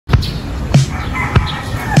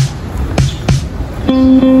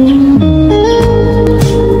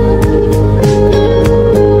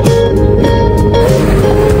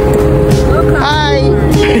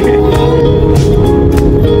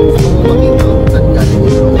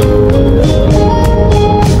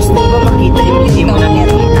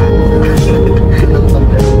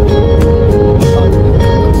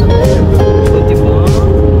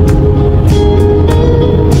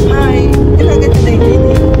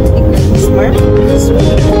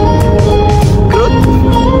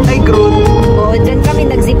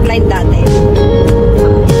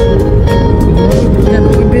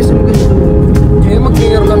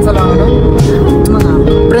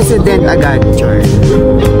President agad, Char.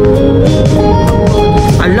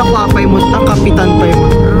 Ala, kapay mo ta, kapitan pa mo.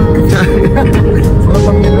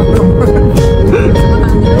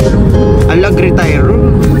 Ala, retire.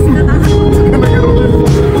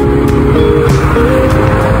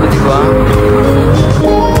 Diba?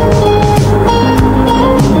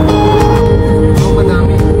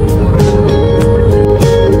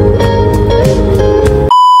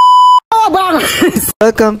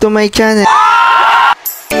 Welcome to my channel.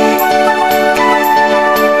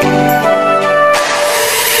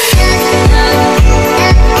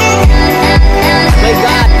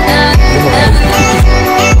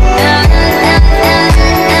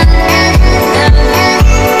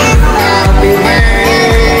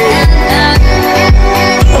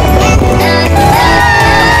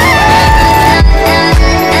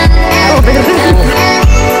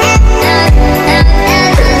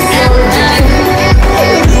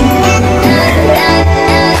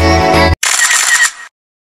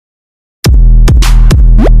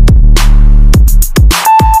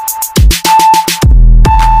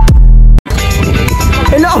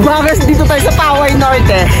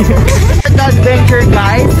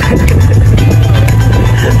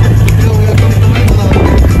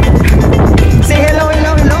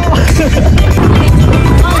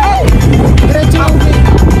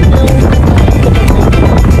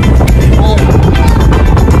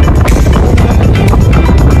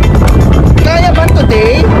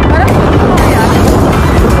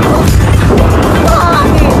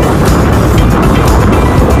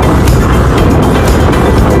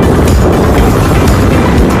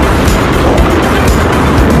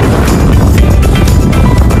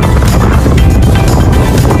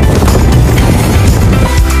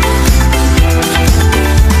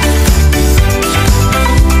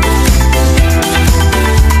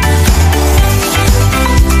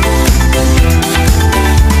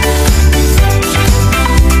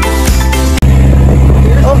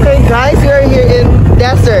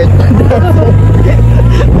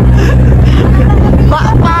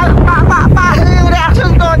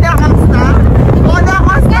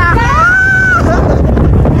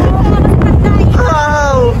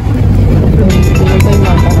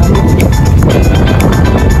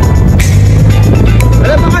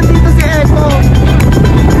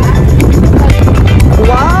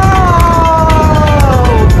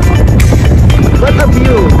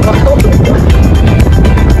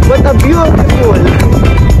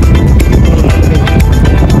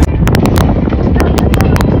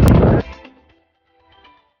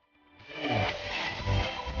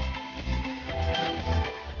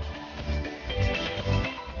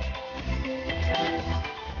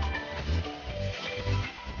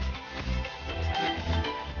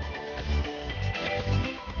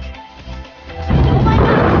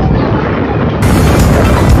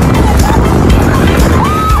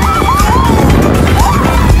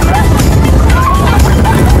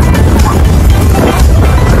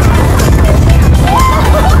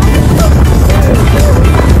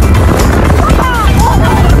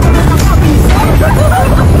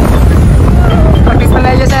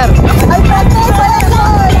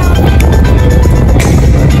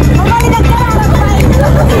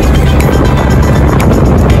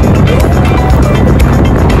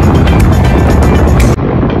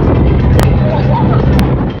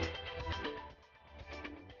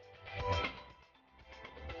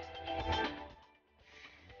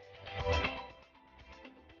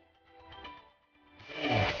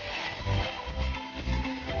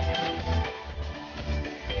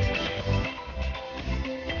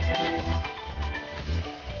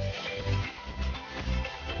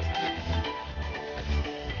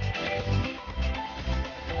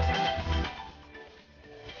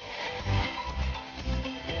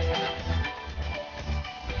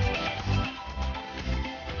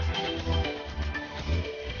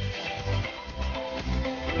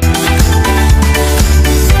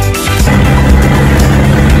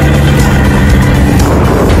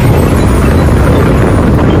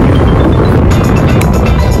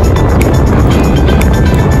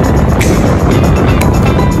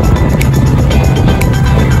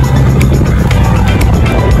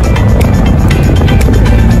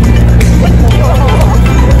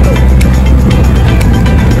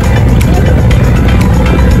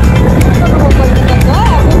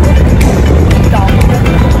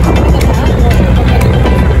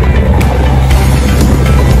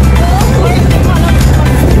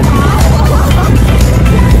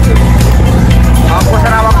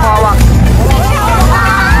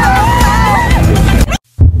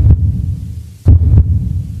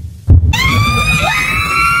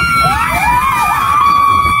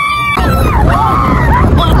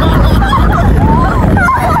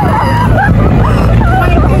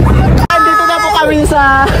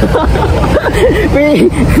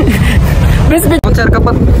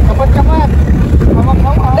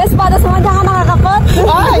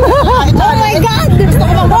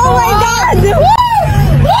 Lead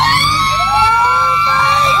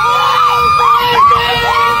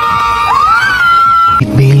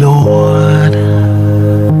me, Lord.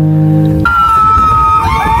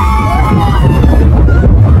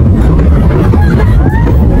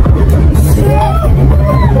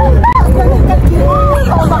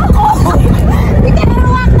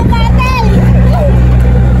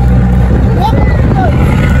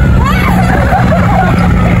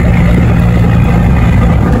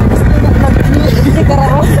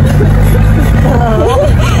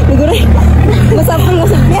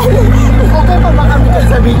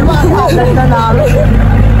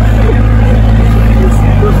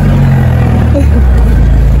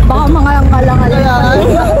 Baka mga ngalang-ngalang.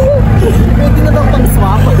 Pwede na bang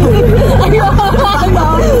pang-swap?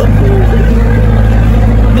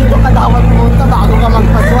 Dito ka dapat pumunta bago ka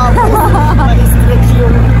magpa-swap. Ma-stretch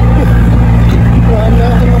yung... Ano?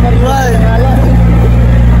 Mariwal.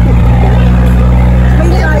 May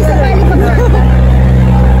kaya sa bali pag...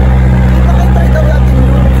 Dito kayo try daw natin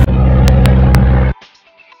doon.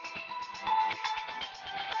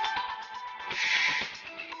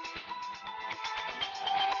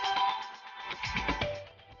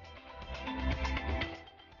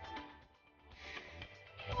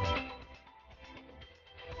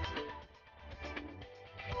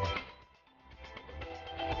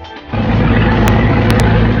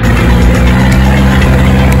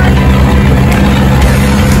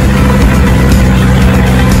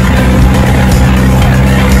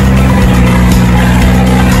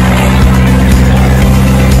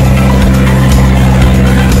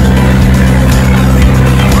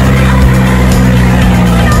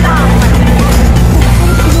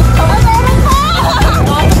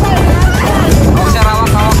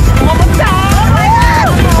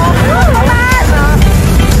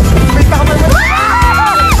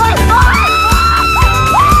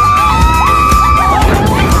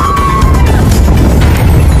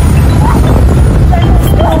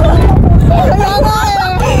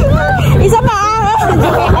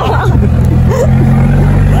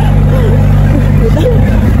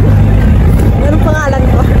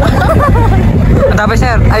 Tapos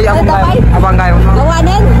sir, ay abang kayo.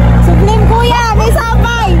 Gawanin. Sublim kuya, may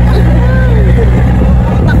sabay.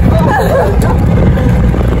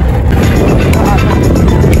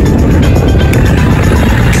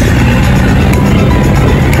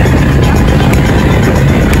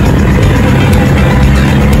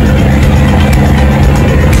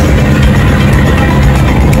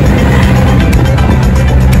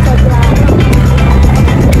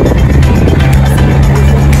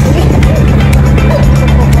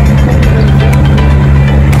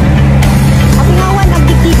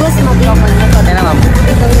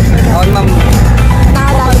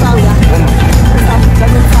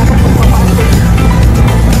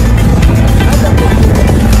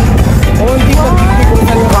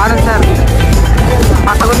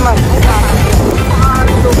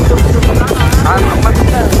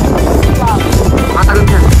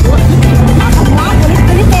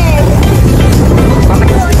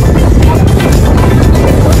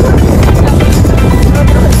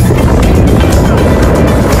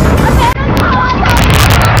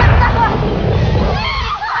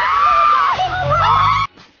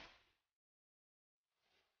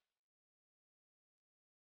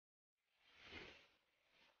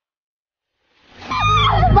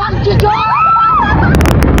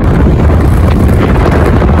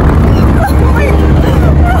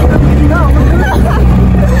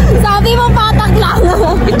 Sabi mo patak lang.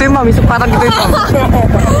 Ito yung ma'am, parang ito yung ma'am.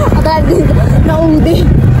 Agad naudi.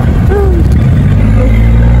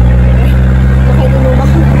 Okay,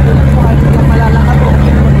 lumabas. Malalakad o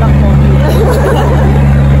mag-lang mo.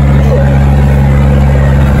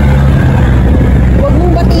 Huwag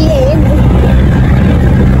mong batiin.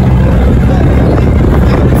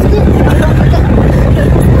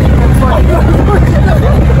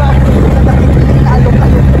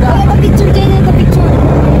 Picture din, ito picture.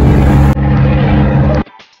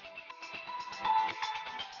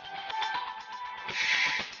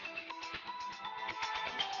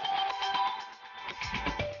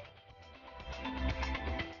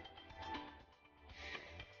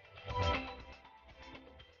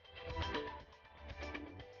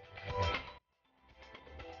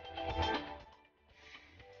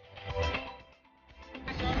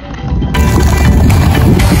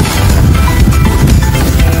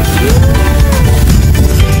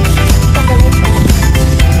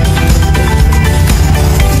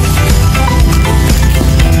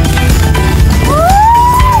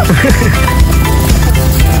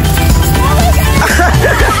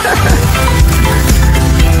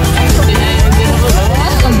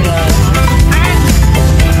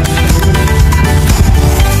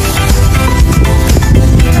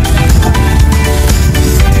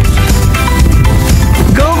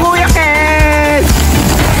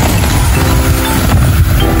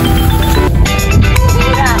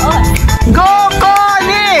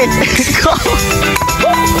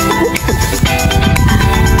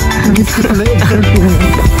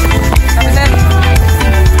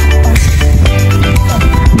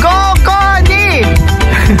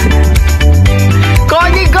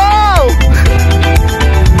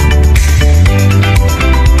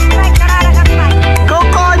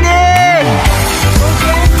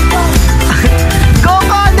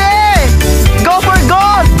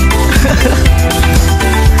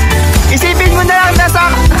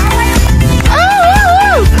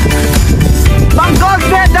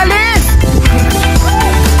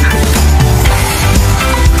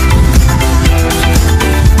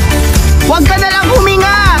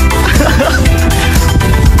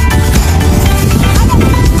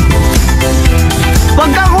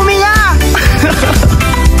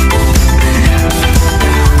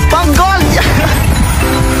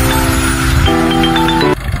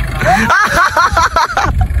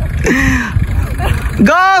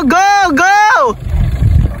 Go! Go! Go!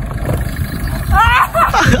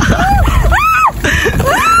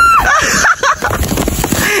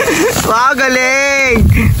 Wow, galing!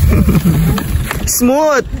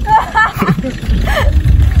 Smooth!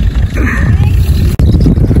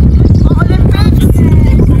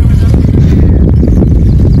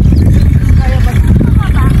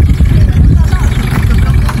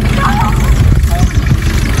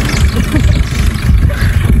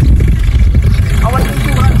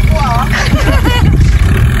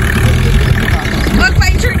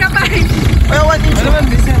 Mag-picture ka pa eh. Ay, what is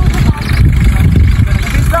it?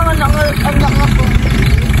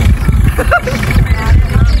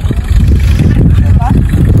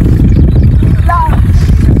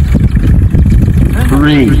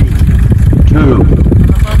 Three, two,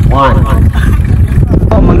 one.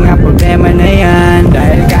 Mga problema na yan,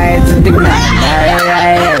 dahil kahit sa tignan,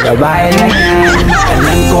 dahil babae na yan.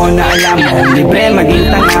 Alam ko na alam mo, libre maging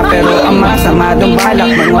tanga, pero ang masama dong balak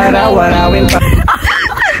mong waraw-warawin pa.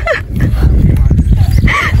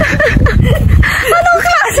 Anong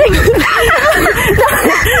klaseng?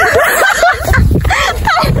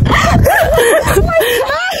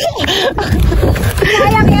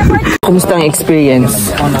 Kumusta ang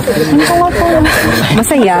experience?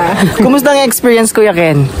 Masaya. Kumusta ang experience, Kuya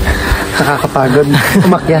Ken? Nakakapagod.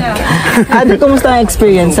 Umakyat. Ate, kumusta ang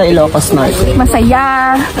experience sa Ilocos Norte?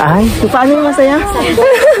 Masaya. Ay, paano yung masaya?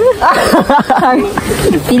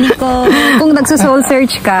 Pili ko, kung nagsusoul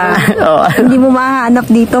search ka, Oo. hindi mo mahanap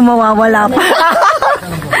dito, mawawala pa.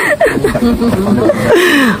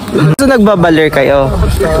 So, nagbabaler kayo?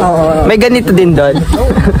 Oo. May ganito din doon?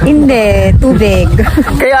 Hindi, tubig.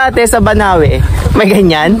 Kayo, ate, sa Banawe, may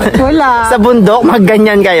ganyan? Wala. Sa bundok,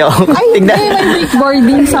 magganyan kayo? May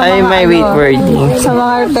wakeboarding sa Ay, mga may wakeboarding. sa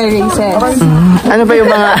mga terraces. Ano ba yung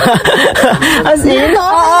mga... As in,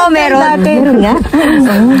 Oo, meron. Meron nga.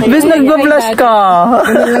 Bis nagpa-flash ka.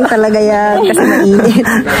 Ano lang talaga yan, kasi mainit.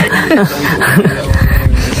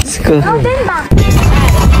 School.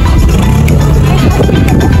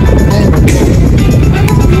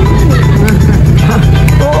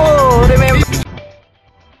 Oo, remember.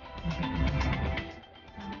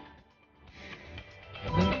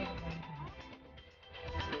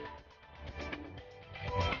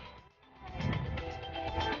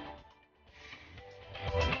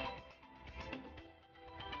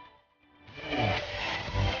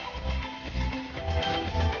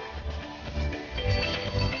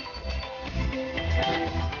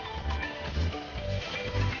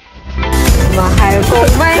 Mahal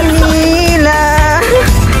kong Maynila.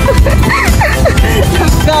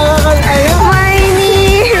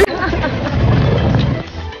 Maynila.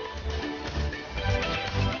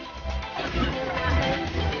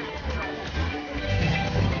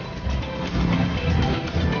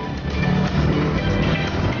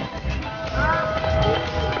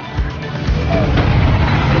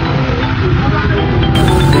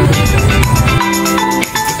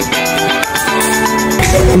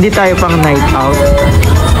 Hindi tayo pang night out.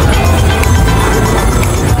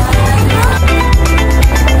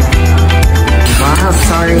 Wow,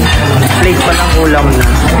 sorry. Late pa lang ulam na.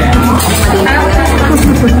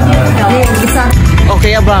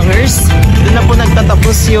 Okay, abangers. Doon na po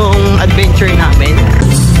nagtatapos yung adventure namin.